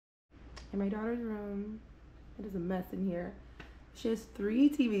in my daughter's room. It is a mess in here. She has 3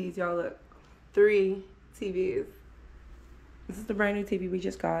 TVs, y'all. Look, 3 TVs. This is the brand new TV we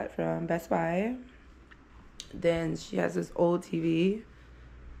just got from Best Buy. Then she has this old TV.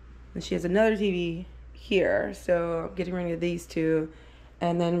 And she has another TV here. So I'm getting rid of these 2.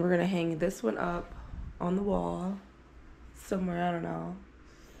 And then we're going to hang this one up on the wall somewhere. I don't know.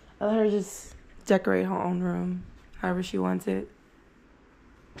 I let her just decorate her own room however she wants it.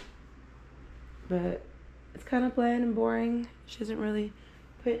 But it's kind of bland and boring. She doesn't really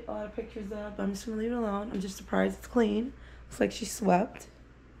put a lot of pictures up. I'm just going to leave it alone. I'm just surprised it's clean. Looks like she swept.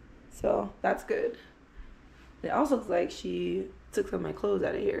 So that's good. It also looks like she took some of my clothes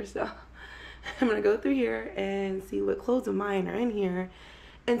out of here. So I'm going to go through here and see what clothes of mine are in here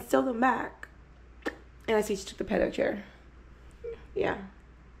and sew them back. And I see she took the pedo chair. Yeah.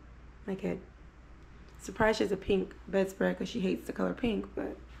 My kid. Surprised she has a pink bedspread because she hates the color pink,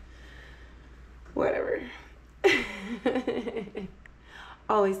 but whatever.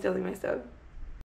 Always stealing my stuff.